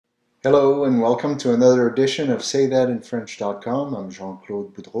Hello and welcome to another edition of SayThatInFrench.com. I'm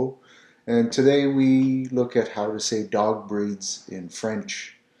Jean-Claude Boudreau, and today we look at how to say dog breeds in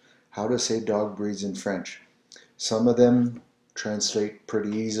French. How to say dog breeds in French. Some of them translate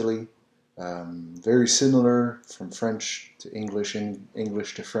pretty easily, very similar from French to English and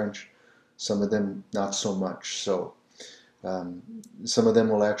English to French. Some of them not so much. Um, some of them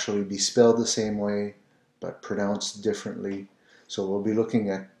will actually be spelled the same way but pronounced differently. So we'll be looking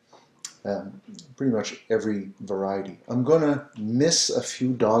at pretty much every variety. I'm going to miss a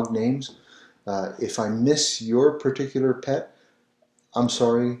few dog names. If I miss your particular pet, I'm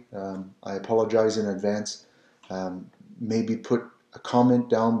sorry. I apologize in advance. Maybe put a comment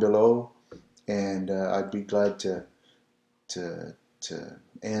down below, and I'd be glad to, to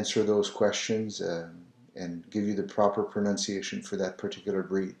answer those questions and give you the proper pronunciation for that particular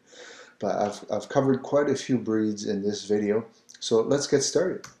breed. But I've covered quite a few breeds in this video, so let's get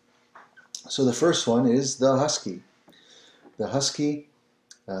started. So the first one is the Husky. The Husky,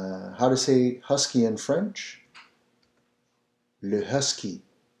 how to say Husky in French? Le Husky,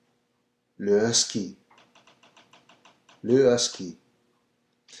 le Husky, le Husky.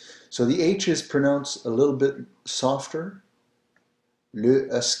 So the H is pronounced a little bit softer, le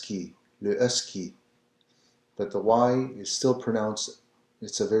Husky, le Husky. But the Y is still pronounced,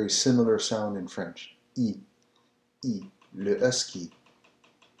 it's a very similar sound in French. I, le Husky.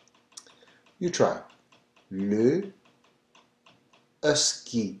 You try. Le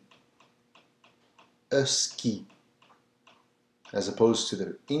Husky, Husky. As opposed to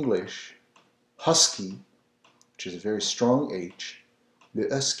the English, Husky, which is a very strong H, le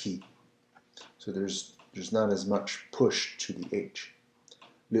Husky. So there's not as much push to the H.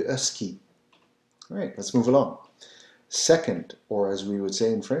 Le Husky. All right, let's move along. Second, or as we would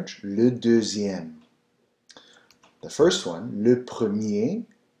say in French, le deuxième. The first one, le premier,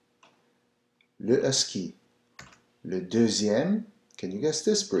 le Husky. Le deuxième, can you guess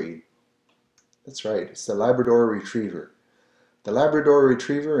this breed? That's right, it's the Labrador Retriever. The Labrador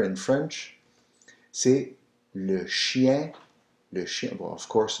Retriever in French, c'est le chien. Le chien, well, of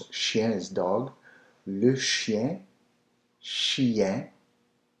course, chien is dog. Le chien, chien,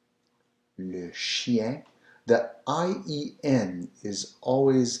 le chien. The I-E-N is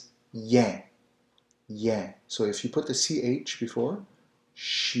always yen, yen. So if you put the CH before,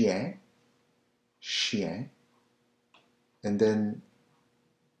 chien, chien, and then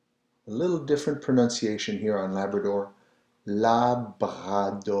a little different pronunciation here on Labrador,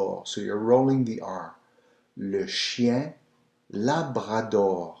 Labrador. So you're rolling the R. Le chien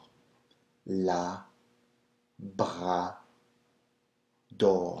Labrador. Labrador.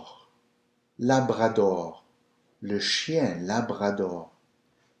 Labrador. Le chien Labrador.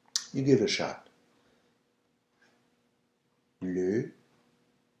 You give it a shot. Le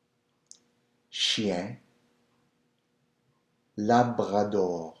chien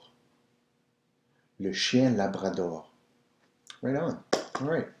Labrador. Le chien Labrador. Right on. All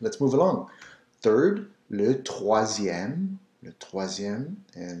right, let's move along. Third, le troisième. Le troisième,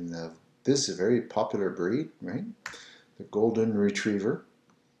 and this is a very popular breed, right? The Golden Retriever.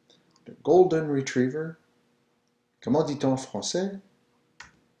 Le Golden Retriever, comment dit-on en français?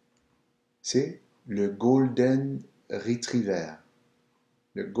 C'est le Golden Retriever.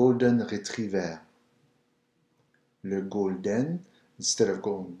 Le Golden Retriever. Le Golden, instead of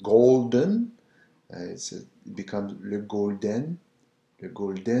going golden, it becomes le Golden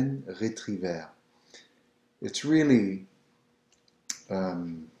Retriever. It's really,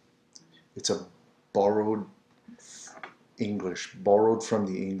 it's a borrowed English, borrowed from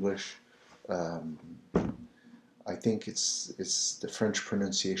the English. I think it's the French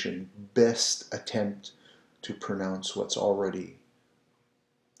pronunciation, best attempt to pronounce what's already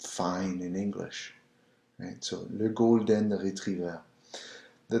fine in English, right? So le Golden Retriever.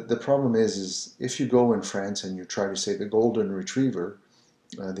 The problem is if you go in France and you try to say the Golden Retriever,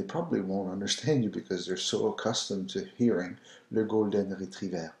 they probably won't understand you because they're so accustomed to hearing le Golden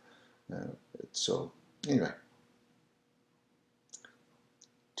Retriever. So anyway,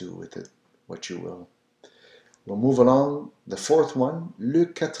 do with it what you will. We'll move along. The fourth one, le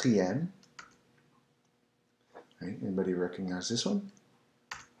quatrième. Right? Anybody recognize this one?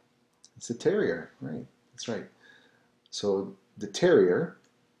 It's a terrier, right? That's right. So the terrier,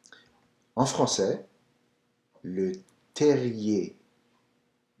 en français, le terrier.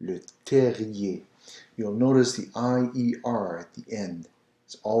 Le terrier. You'll notice the I-E-R at the end.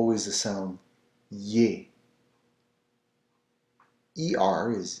 It's always the sound ye.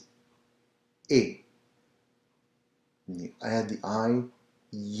 E-R is e. And you add the I,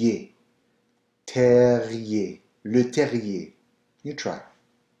 ye. Terrier. Le terrier. You try.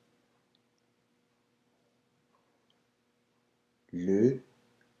 Le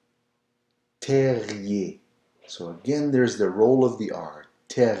terrier. So again, there's the roll of the R.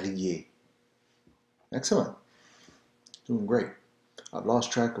 Terrier. Excellent. Doing great. I've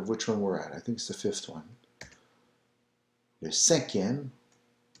lost track of which one we're at. I think it's the fifth one. Le cinquième.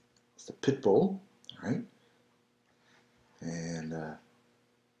 It's the pit bull. All right. And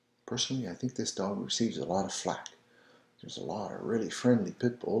personally, I think this dog receives a lot of flack. There's a lot of really friendly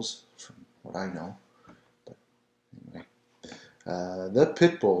pit bulls, from what I know. But anyway, the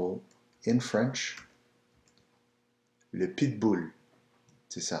pit bull in French, le pitbull,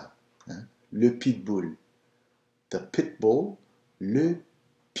 c'est ça, hein? Le pitbull. The pit bull, le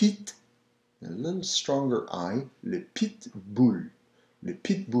pit, a little stronger I, le pitbull, le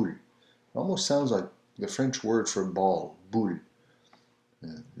pitbull. Almost sounds like the French word for ball, boule,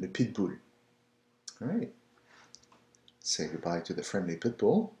 le pitbull. All right. Say goodbye to the friendly pit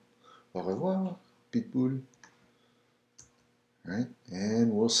bull. Au revoir, pitbull. All right,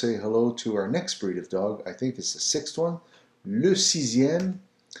 and we'll say hello to our next breed of dog. I think it's the sixth one, le sixième,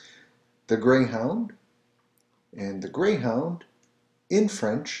 the greyhound. And the greyhound in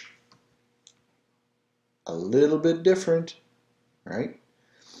French, a little bit different, right?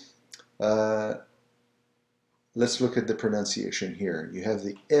 Let's look at the pronunciation here. You have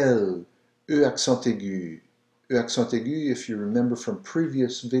the L, E accent aigu. E accent aigu, if you remember from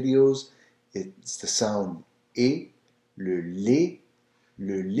previous videos, it's the sound E, le lait,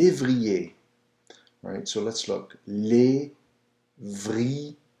 le lévrier. Right, so let's look. Lévrier,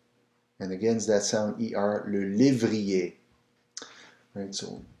 and against that sound ER, le lévrier. Right,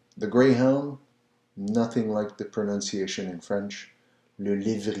 so the greyhound, nothing like the pronunciation in French. Le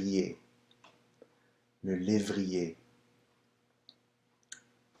lévrier. Le lévrier.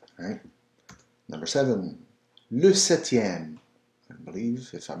 Right. Number 7. Le septième. I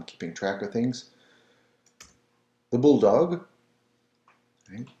believe, if I'm keeping track of things. The bulldog.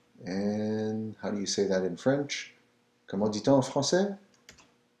 Right. And how do you say that in French? Comment dit-on en français?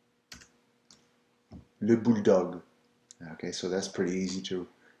 Le bulldog. Okay, so that's pretty easy to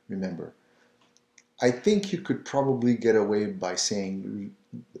remember. I think you could probably get away by saying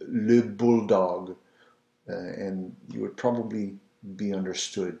le bulldog, and you would probably be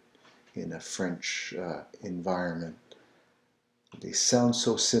understood in a French environment. They sound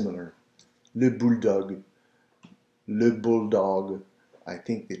so similar. Le bulldog, le bulldog. I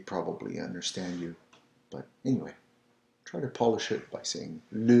think they'd probably understand you. But anyway, try to polish it by saying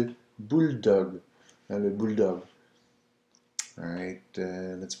le bulldog. Le bulldog. All right,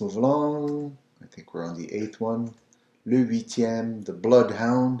 let's move along. I think we're on the 8th one. Le huitième, the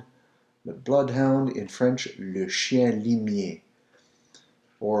bloodhound. The bloodhound in French, le chien limier,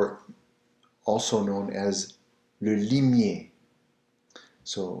 or also known as le limier.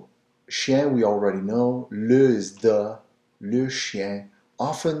 So, chien we already know. Le is the, le chien.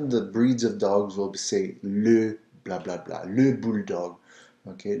 Often the breeds of dogs will say le blah blah blah, le bulldog.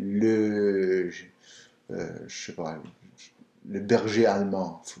 Okay, le, je sais pas, le berger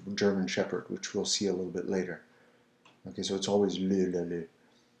allemand, German shepherd, which we'll see a little bit later. Okay, so it's always le.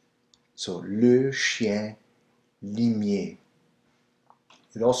 So, le chien limier.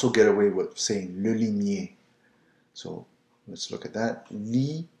 You'd also get away with saying le limier. So, let's look at that.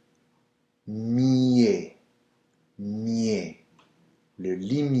 Limier. Mier. Le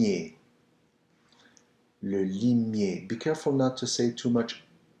limier. Le limier. Be careful not to say too much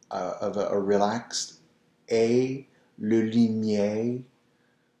of a relaxed A. Le limier.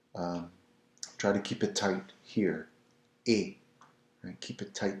 Try to keep it tight here. A. Right? Keep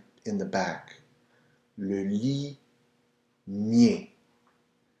it tight in the back. Le limier.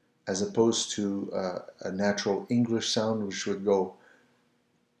 As opposed to a natural English sound, which would go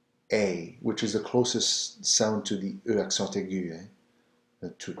A, which is the closest sound to the E accent aigu.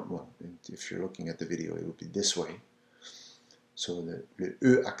 Well, if you're looking at the video, it would be this way. So the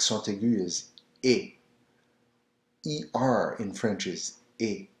E accent aigu is E. ER in French is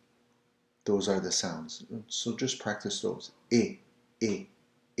E. Those are the sounds. So just practice those. E,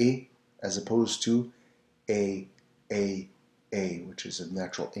 as opposed to A, which is a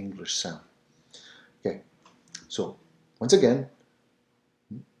natural English sound. Okay, so once again,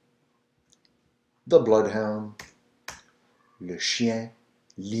 the bloodhound, le chien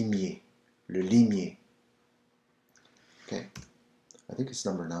limier, le limier. Okay, I think it's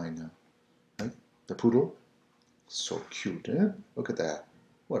number 9 now, right? The poodle, so cute, eh? Look at that,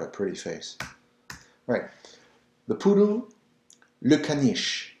 what a pretty face. All right, the poodle, le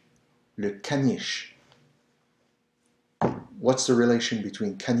caniche, le caniche. What's the relation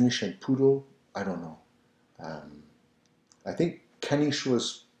between caniche and poodle? I don't know. I think caniche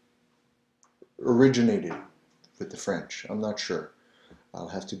was originated with the French. I'm not sure. I'll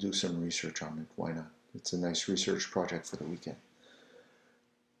have to do some research on it. Why not? It's a nice research project for the weekend.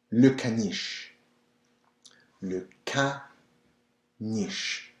 Le caniche. Le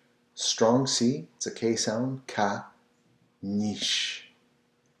caniche. Strong C, it's a K sound. Caniche.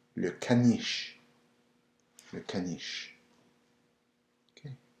 Le caniche. Le caniche.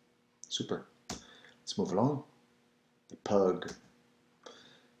 Okay, super. Let's move along. The pug.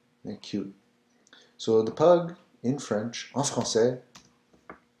 Very cute. So the pug in French, en français,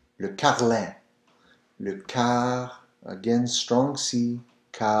 le carlin. Le car, again strong C,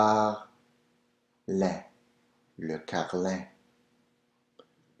 carlin. Le carlin.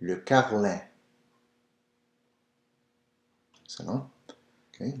 Le carlin. Excellent.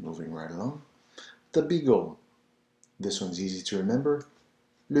 Okay, moving right along. The beagle. This one's easy to remember.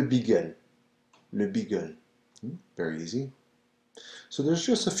 Le beagle. Le beagle. Very easy. So there's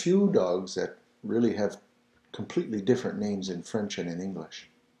just a few dogs that really have completely different names in French and in English.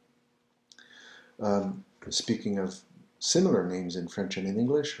 Speaking of similar names in French and in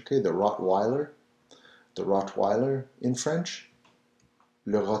English, okay, the Rottweiler. The Rottweiler in French,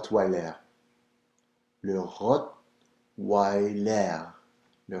 le Rottweiler. Le Rottweiler.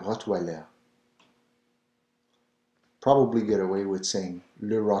 Le Rottweiler. Probably get away with saying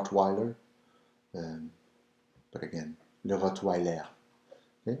le Rottweiler, but again, le Rottweiler.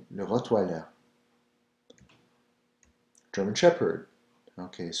 Okay? Le Rottweiler. German Shepherd.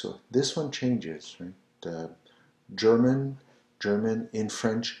 Okay, so this one changes, right? The German in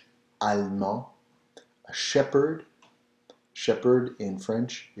French, allemand. A shepherd in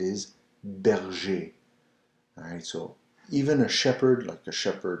French is berger. All right, so even a shepherd, like a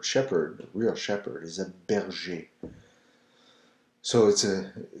shepherd, a real shepherd, is a berger. So it's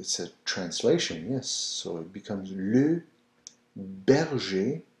a translation, yes. So it becomes le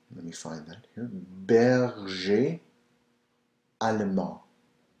berger. Let me find that here. Berger allemand.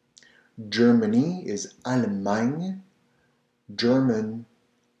 Germany is Allemagne. German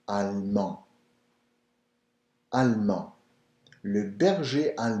allemand. Allemand. Le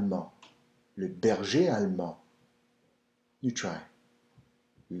berger allemand. Le berger allemand. You try.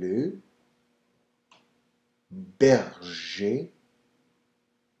 Le berger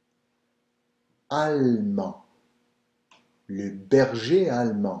allemand. Le berger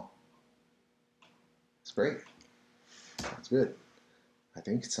allemand. It's great. Sounds good. I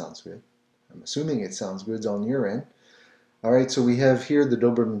think it sounds good. I'm assuming it sounds good on your end. All right, so we have here the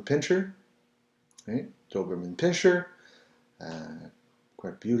Doberman Pinscher. Right? Doberman Pinscher.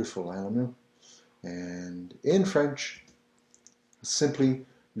 Quite beautiful animal. And in French, simply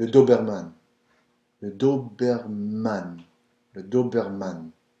le Doberman. Le Doberman. Le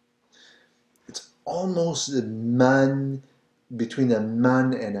Doberman. It's almost a man, between a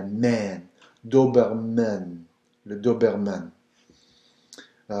man and a man. Doberman. Le Doberman.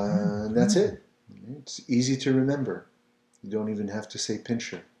 And that's it. It's easy to remember. You don't even have to say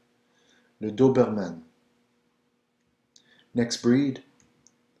Pinscher. Le Doberman. Next breed,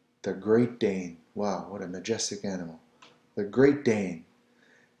 the Great Dane. Wow, what a majestic animal. The Great Dane.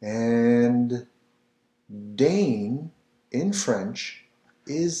 And Dane in French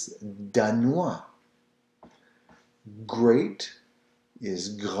is Danois. Great is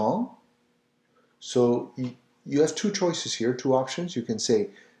grand. So you have two choices here, two options. You can say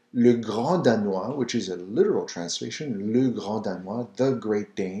Le Grand Danois, which is a literal translation, Le Grand Danois, the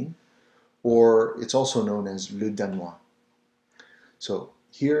Great Dane, or it's also known as Le Danois. So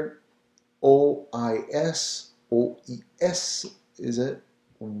here, O-I-S, O-I-S is it?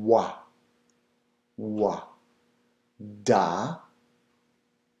 Wa. Wa. Da.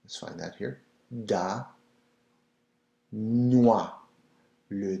 Let's find that here. Da. Nois.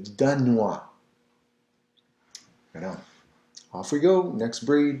 Le Danois. Right on. Off we go. Next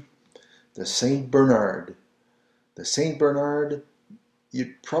breed, the Saint Bernard. The Saint Bernard,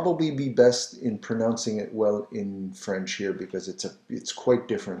 you'd probably be best in pronouncing it well in French here because it's quite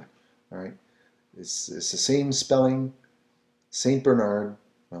different. All right, it's the same spelling. Saint Bernard.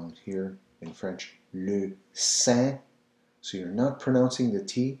 Well, here in French, le Saint. So you're not pronouncing the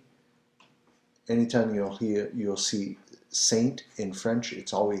T. Anytime you'll see Saint in French,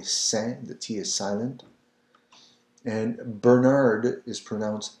 it's always Saint. The T is silent. And Bernard is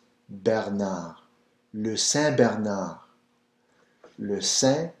pronounced Bernard. Le Saint Bernard. Le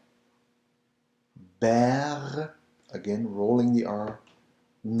Saint again rolling the R,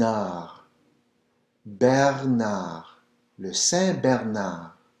 Nard. Bernard. Le Saint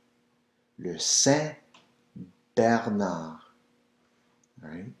Bernard. Le Saint Bernard. All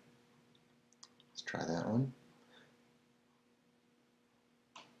right. Let's try that one.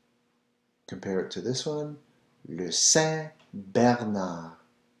 Compare it to this one. Le Saint-Bernard.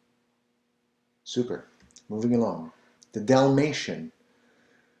 Super. Moving along. The Dalmatian.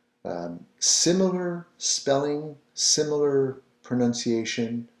 Similar spelling, similar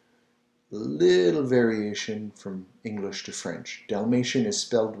pronunciation, little variation from English to French. Dalmatian is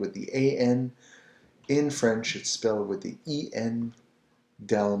spelled with the A-N. In French, it's spelled with the E-N.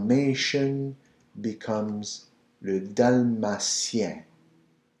 Dalmatian becomes le Dalmatien.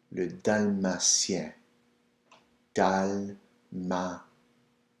 Le Dalmatien. Dalmatien.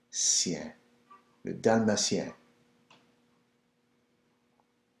 Le Dalmatien.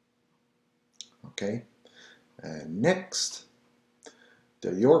 Okay. Next,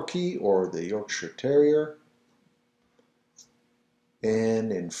 the Yorkie or the Yorkshire Terrier.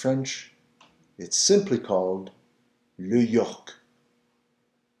 And in French, it's simply called le York.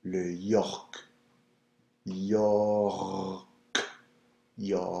 Le York. York.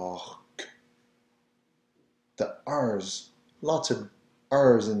 York. The R's, lots of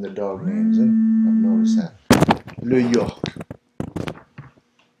R's in the dog names, eh? I've noticed that. Le York.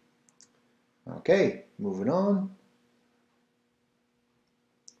 Okay, moving on.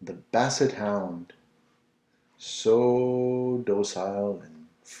 The Basset Hound. So docile and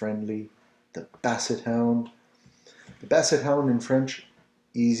friendly. The Basset Hound. The Basset Hound in French,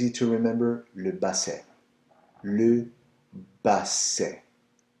 easy to remember, le Basset. Le Basset.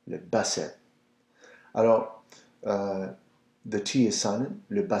 Le Basset. Alors, the T is silent.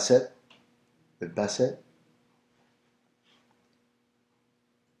 Le Basset. Le Basset.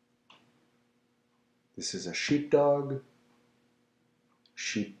 This is a sheepdog.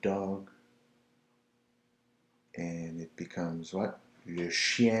 Sheepdog. And it becomes what? Le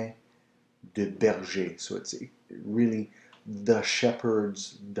chien de berger. So it's really the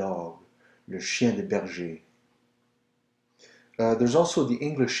shepherd's dog. Le chien de berger. There's also the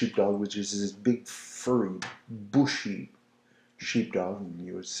English sheepdog, which is this big, furry, bushy sheepdog. And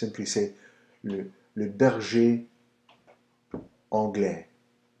you would simply say le berger anglais.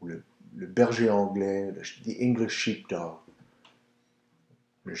 Le berger anglais, the English sheepdog.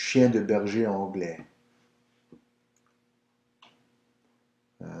 Le chien de berger anglais.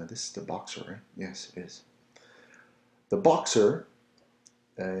 This is the boxer, right? Yes, it is. The boxer,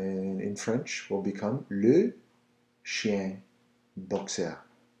 in French, will become le chien boxer.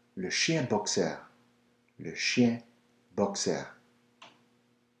 Le chien boxer. Le chien boxer.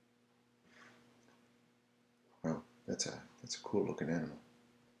 Wow, that's a cool looking animal.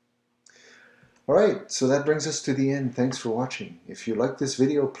 Alright, so that brings us to the end. Thanks for watching. If you like this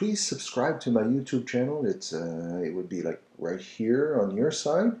video, please subscribe to my YouTube channel. It would be like right here on your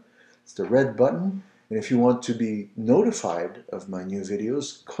side. It's the red button. And if you want to be notified of my new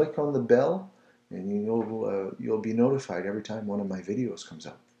videos, click on the bell and you'll be notified every time one of my videos comes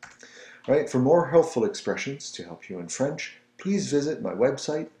out. Alright, for more helpful expressions to help you in French, please visit my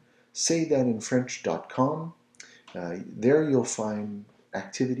website, saythatinfrench.com. There you'll find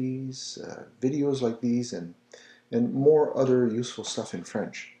activities, videos like these, and more other useful stuff in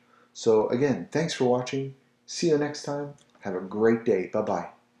French. So again, thanks for watching. See you next time. Have a great day. Bye-bye.